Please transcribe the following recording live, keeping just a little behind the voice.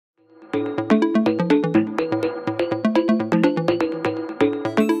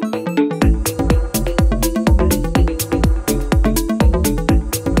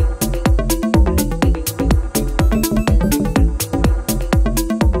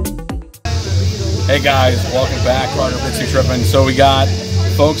Hey guys, welcome back, Carter BitsBeTrippin. So we got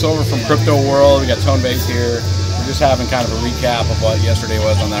folks over from Crypto World. We got Tonebase here. We're just having kind of a recap of what yesterday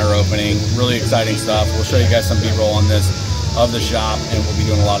was on their opening. Really exciting stuff. We'll show you guys some B-roll on this of the shop, and we'll be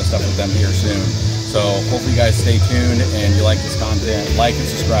doing a lot of stuff with them here soon. So hopefully you guys stay tuned and you like this content. Like and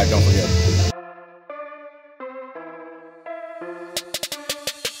subscribe, don't forget.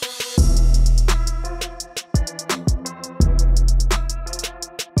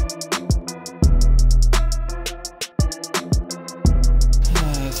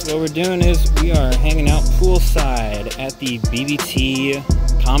 So what we're doing is we are hanging out poolside at the BBT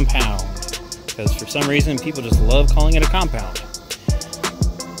compound, because for some reason people just love calling it a compound.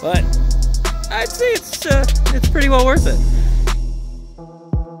 But I'd say it's pretty well worth it.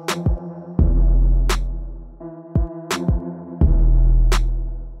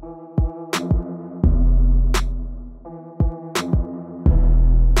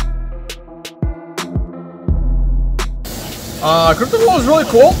 Crypto World is really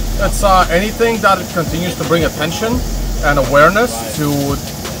cool. It's anything that it continues to bring attention and awareness to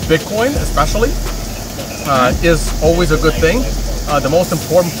Bitcoin, especially, is always a good thing. The most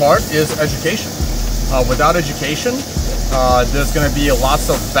important part is education. Without education, there's going to be lots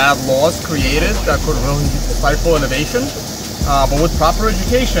of bad laws created that could really stifle innovation. But with proper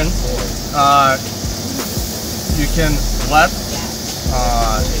education, you can let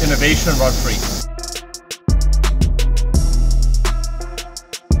innovation run free.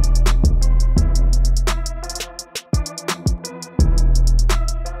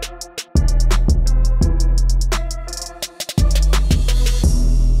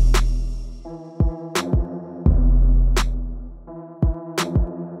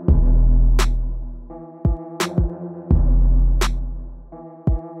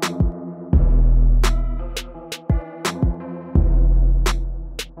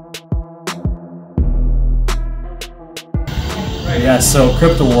 Yeah, so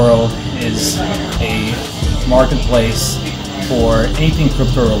Crypto World is a marketplace for anything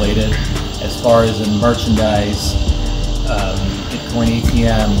crypto related, as far as in merchandise, Bitcoin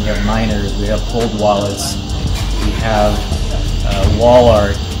ATM, we have miners, we have cold wallets, we have wall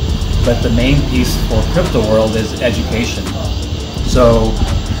art, but the main piece for Crypto World is education. So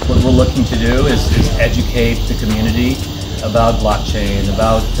what we're looking to do is educate the community about blockchain,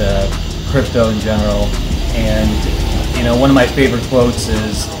 about crypto in general. And you know, one of my favorite quotes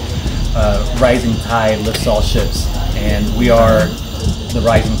is, rising tide lifts all ships, and we are the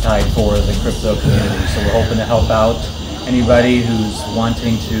rising tide for the crypto community. So we're hoping to help out anybody who's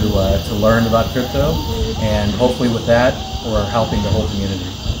wanting to learn about crypto, and hopefully with that, we're helping the whole community.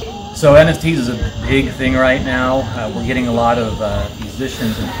 So NFTs is a big thing right now. We're getting a lot of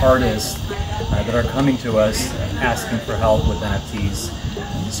musicians and artists that are coming to us asking for help with NFTs.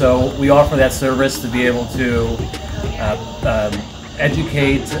 So we offer that service to be able to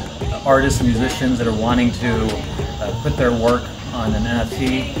educate artists and musicians that are wanting to put their work on an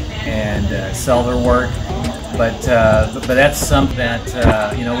NFT and sell their work. But that's something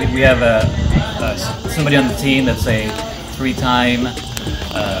that you know, we have somebody on the team that's a three-time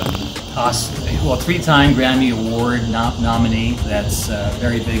Grammy Award nominee. That's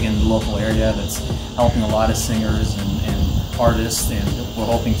very big in the local area. That's helping a lot of singers and artists, and we're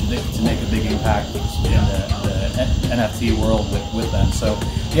hoping to make a big impact in the NFT world with them. So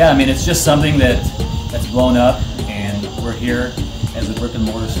yeah, I mean, it's just something that's blown up, and we're here as a brick and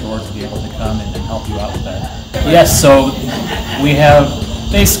mortar store to be able to come and help you out with that. Yes, so we have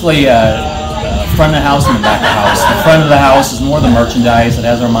basically front of the house and the back of the house. The front of the house is more the merchandise. It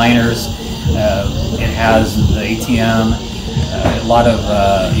has our miners, it has the ATM, a lot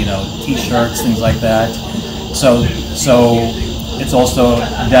of you know, t-shirts, things like that. So it's also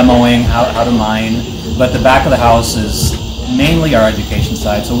demoing how to mine, but the back of the house is mainly our education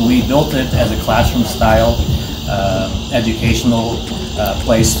side. So we built it as a classroom style educational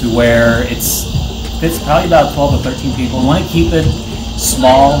place, to where it's probably about 12 to 13 people. We want to keep it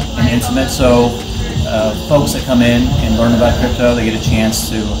small and intimate, so folks that come in and learn about crypto, they get a chance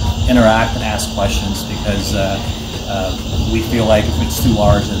to interact and ask questions, because we feel like if it's too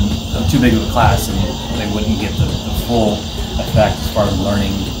large and too big of a class, and they wouldn't get the full effect as far as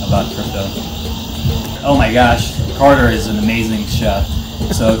learning about crypto. Oh my gosh, Carter is an amazing chef.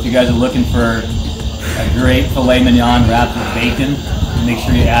 So if you guys are looking for a great filet mignon wrapped with bacon, make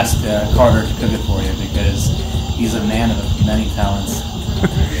sure you ask Carter to cook it for you, because he's a man of many talents.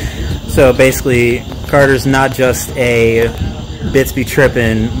 So basically, Carter's not just a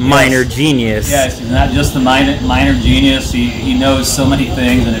BitsBeTrippin miner genius. Yes, he's not just a miner genius. He knows so many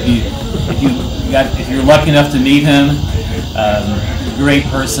things, and if you're lucky enough to meet him, great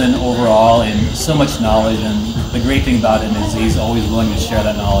person overall, and so much knowledge. And the great thing about him is he's always willing to share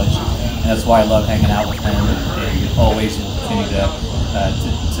that knowledge, and that's why I love hanging out with him. And always will continue to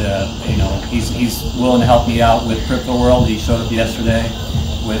you know, he's willing to help me out with crypto world. He showed up yesterday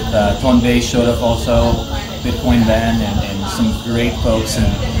with Base showed up also, Bitcoin Van, and some great folks in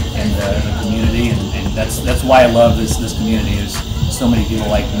the community, and that's why I love this community. There's so many people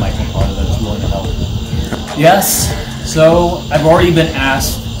like Michael part of it that's willing to help. Yes, so I've already been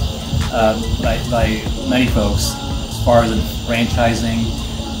asked by many folks as far as franchising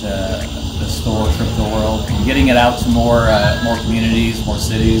the store Crypto World and getting it out to more communities, more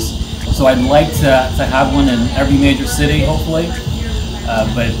cities. So I'd like to have one in every major city, hopefully.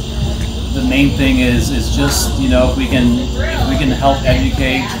 But the main thing is just, you know, if we can help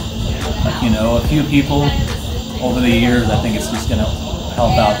educate, you know, a few people over the years, I think it's just going to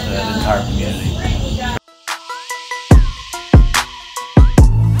help out the entire community.